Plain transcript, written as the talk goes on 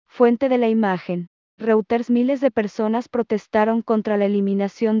Fuente de la imagen. Reuters. Miles de personas protestaron contra la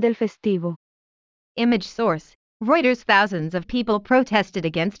eliminación del festivo. Image source. Reuters. Thousands of people protested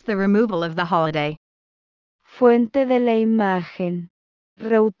against the removal of the holiday. Fuente de la imagen.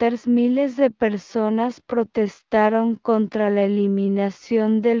 Reuters. Miles de personas protestaron contra la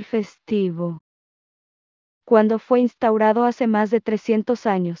eliminación del festivo. Cuando fue instaurado hace más de 300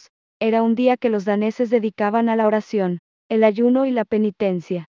 años, era un día que los daneses dedicaban a la oración, el ayuno y la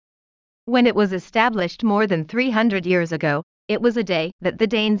penitencia. When it was established more than 300 years ago, it was a day that the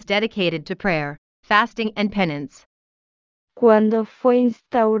Danes dedicated to prayer, fasting and penance. Cuando fue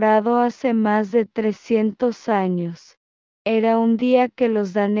instaurado hace más de 300 años, era un día que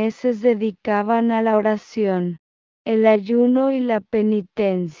los daneses dedicaban a la oración, el ayuno y la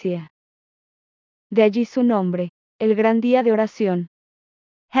penitencia. De allí su nombre, el gran día de oración.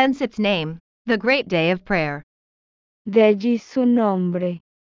 Hence its name, the Great Day of Prayer. De allí su nombre,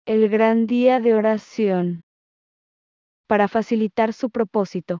 el gran día de oración. Para facilitar su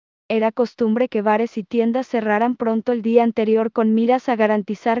propósito, era costumbre que bares y tiendas cerraran pronto el día anterior con miras a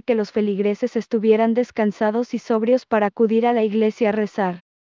garantizar que los feligreses estuvieran descansados y sobrios para acudir a la iglesia a rezar.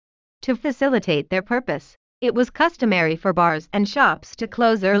 To facilitate their purpose, it was customary for bars and shops to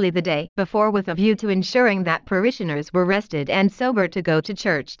close early the day before with a view to ensuring that parishioners were rested and sober to go to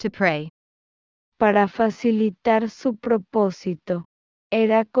church to pray. Para facilitar su propósito,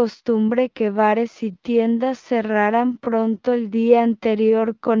 era costumbre que bares y tiendas cerraran pronto el día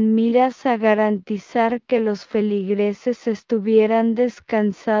anterior con miras a garantizar que los feligreses estuvieran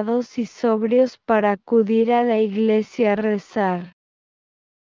descansados y sobrios para acudir a la iglesia a rezar.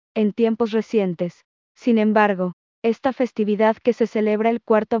 En tiempos recientes, sin embargo, esta festividad que se celebra el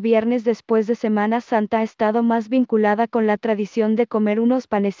cuarto viernes después de Semana Santa ha estado más vinculada con la tradición de comer unos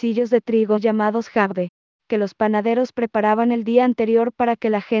panecillos de trigo llamados jabde, que los panaderos preparaban el día anterior para que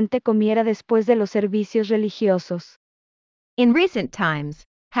la gente comiera después de los servicios religiosos. In recent times,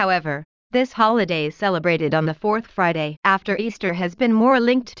 however, this holiday celebrated on the fourth Friday after Easter has been more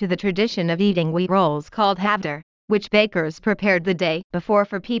linked to the tradition of eating wheat rolls called havdar, which bakers prepared the day before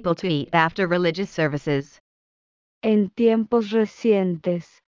for people to eat after religious services. En tiempos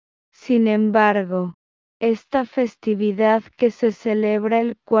recientes, sin embargo, esta festividad que se celebra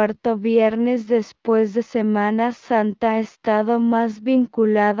el cuarto viernes después de Semana Santa ha estado más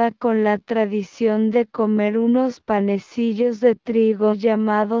vinculada con la tradición de comer unos panecillos de trigo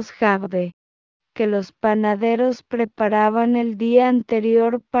llamados jabde, que los panaderos preparaban el día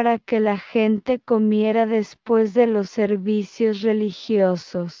anterior para que la gente comiera después de los servicios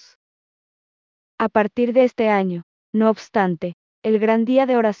religiosos. A partir de este año, no obstante, el gran día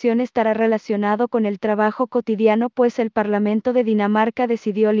de oración estará relacionado con el trabajo cotidiano, pues el Parlamento de Dinamarca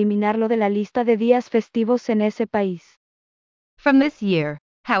decidió eliminarlo de la lista de días festivos en ese país. From this year,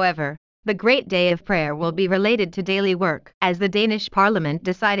 however, the Great Day of Prayer will be related to daily work, as the Danish Parliament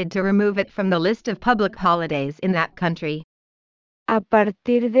decided to remove it from the list of public holidays in that country. A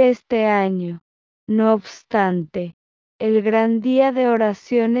partir de este año, no obstante, el gran día de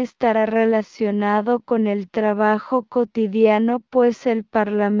oración estará relacionado con el trabajo cotidiano, pues el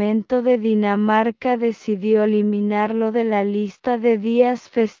Parlamento de Dinamarca decidió eliminarlo de la lista de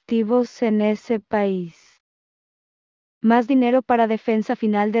días festivos en ese país. Más dinero para defensa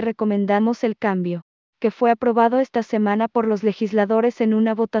final de recomendamos el cambio, que fue aprobado esta semana por los legisladores en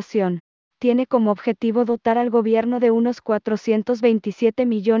una votación. Tiene como objetivo dotar al gobierno de unos 427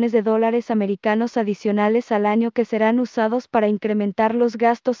 millones de dólares americanos adicionales al año que serán usados para incrementar los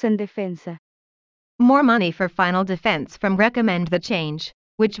gastos en defensa. More money for final defense from recommend the change,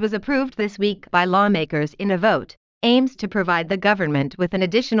 which was approved this week by lawmakers in a vote, aims to provide the government with an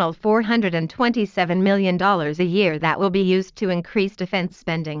additional $427 million a year that will be used to increase defense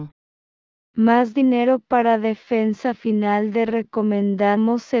spending. Más dinero para defensa final de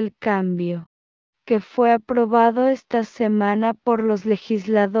recomendamos el cambio, que fue aprobado esta semana por los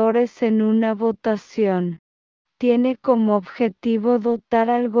legisladores en una votación. Tiene como objetivo dotar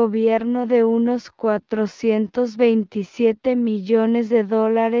al gobierno de unos 427 millones de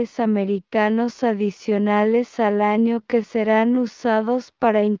dólares americanos adicionales al año que serán usados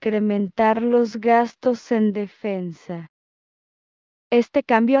para incrementar los gastos en defensa. Este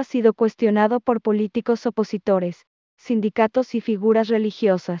cambio ha sido cuestionado por políticos opositores, sindicatos y figuras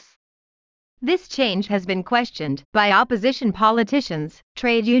religiosas. This change has been questioned by opposition politicians,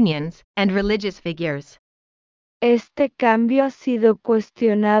 trade unions, and religious figures. Este cambio ha sido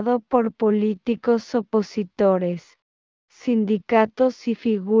cuestionado por políticos opositores, sindicatos y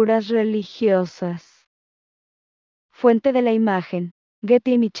figuras religiosas. Fuente de la imagen.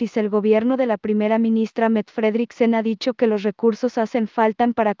 Getty Images. El gobierno de la primera ministra Mette Frederiksen ha dicho que los recursos hacen falta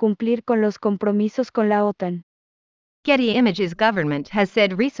para cumplir con los compromisos con la OTAN. Getty Images government has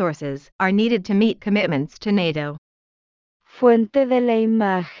said resources are needed to meet commitments to NATO. Fuente de la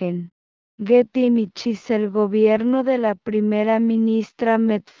imagen. Getty Images. El gobierno de la primera ministra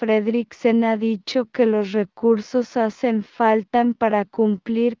Mette Frederiksen ha dicho que los recursos hacen falta para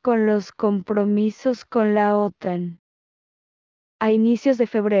cumplir con los compromisos con la OTAN. A inicios de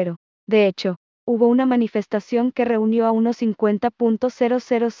febrero, de hecho, hubo una manifestación que reunió a unos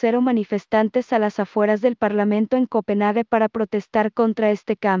 50.000 manifestantes a las afueras del Parlamento en Copenhague para protestar contra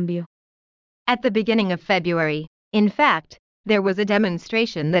este cambio. At the beginning of February, in fact, there was a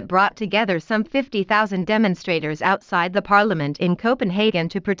demonstration that brought together some 50,000 demonstrators outside the parliament in Copenhagen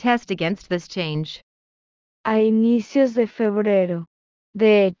to protest against this change. A inicios de febrero,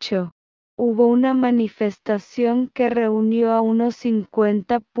 de hecho, hubo una manifestación que reunió a unos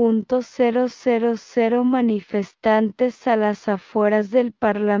 50.000 manifestantes a las afueras del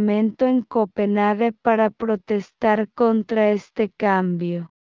Parlamento en Copenhague para protestar contra este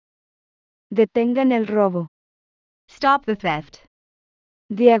cambio. Detengan el robo. Stop the theft.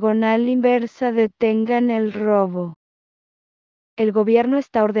 Diagonal inversa. Detengan el robo. El gobierno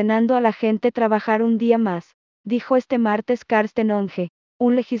está ordenando a la gente trabajar un día más, dijo este martes Carsten Onge,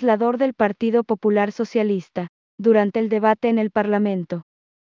 un legislador del Partido Popular Socialista, durante el debate en el Parlamento.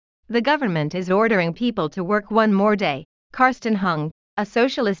 The government is ordering people to work one more day, Carsten Hung, a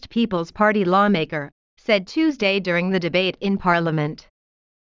Socialist People's Party lawmaker, said Tuesday during the debate in Parliament.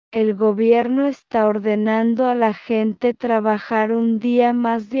 El gobierno está ordenando a la gente trabajar un día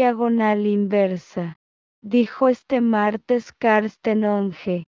más. Diagonal inversa, dijo este martes Carsten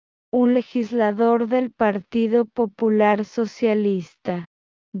Onge, un legislador del Partido Popular Socialista,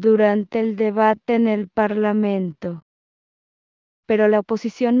 durante el debate en el Parlamento. Pero la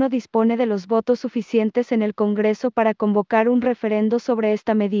oposición no dispone de los votos suficientes en el Congreso para convocar un referendo sobre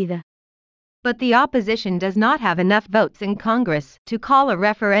esta medida. But the opposition does not have enough votes in Congress to call a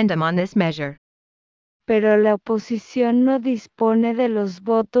referendum on this measure. Pero la oposición no dispone de los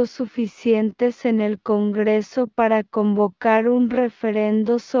votos suficientes en el Congreso para convocar un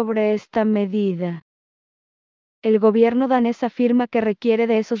referendo sobre esta medida. El gobierno danés afirma que requiere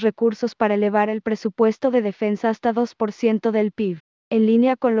de esos recursos para elevar el presupuesto de defensa hasta 2% del PIB, en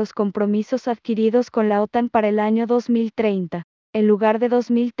línea con los compromisos adquiridos con la OTAN para el año 2030, en lugar de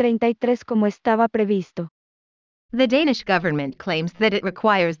 2033 como estaba previsto. The Danish government claims that it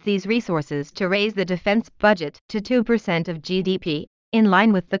requires these resources to raise the defense budget to 2% of GDP, in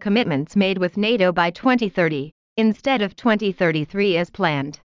line with the commitments made with NATO by 2030, instead of 2033 as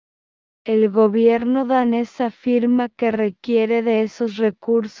planned. El gobierno danés afirma que requiere de esos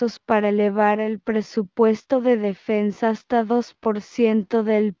recursos para elevar el presupuesto de defensa hasta 2%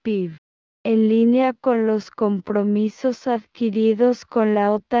 del PIB, en línea con los compromisos adquiridos con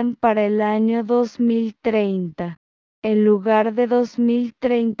la OTAN para el año 2030, en lugar de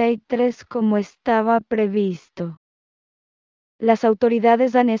 2033 como estaba previsto. Las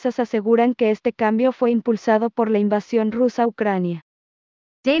autoridades danesas aseguran que este cambio fue impulsado por la invasión rusa a Ucrania.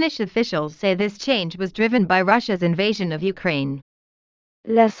 Danish officials say this change was driven by Russia's invasion of Ukraine.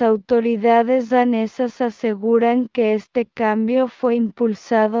 Las autoridades danesas aseguran que este cambio fue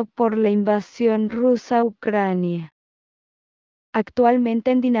impulsado por la invasión rusa a Ucrania. Actualmente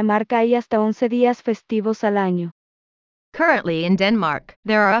en Dinamarca hay hasta 11 días festivos al año. Currently in Denmark,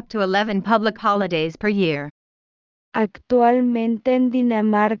 there are up to 11 public holidays per year. Actualmente en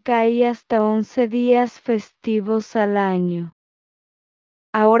Dinamarca hay hasta 11 días festivos al año.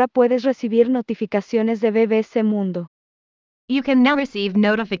 Ahora puedes recibir notificaciones de BBC Mundo. You can now receive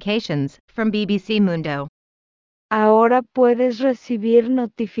notifications from BBC Mundo. Ahora puedes recibir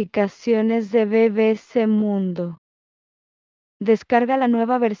notificaciones de BBC Mundo. Descarga la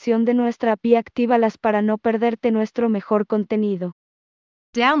nueva versión de nuestra app y actívalas para no perderte nuestro mejor contenido.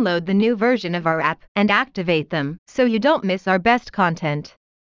 Download the new version of our app and activate them so you don't miss our best content.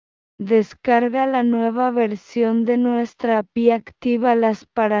 Descarga la nueva versión de nuestra app y actívalas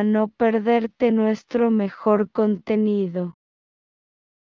para no perderte nuestro mejor contenido.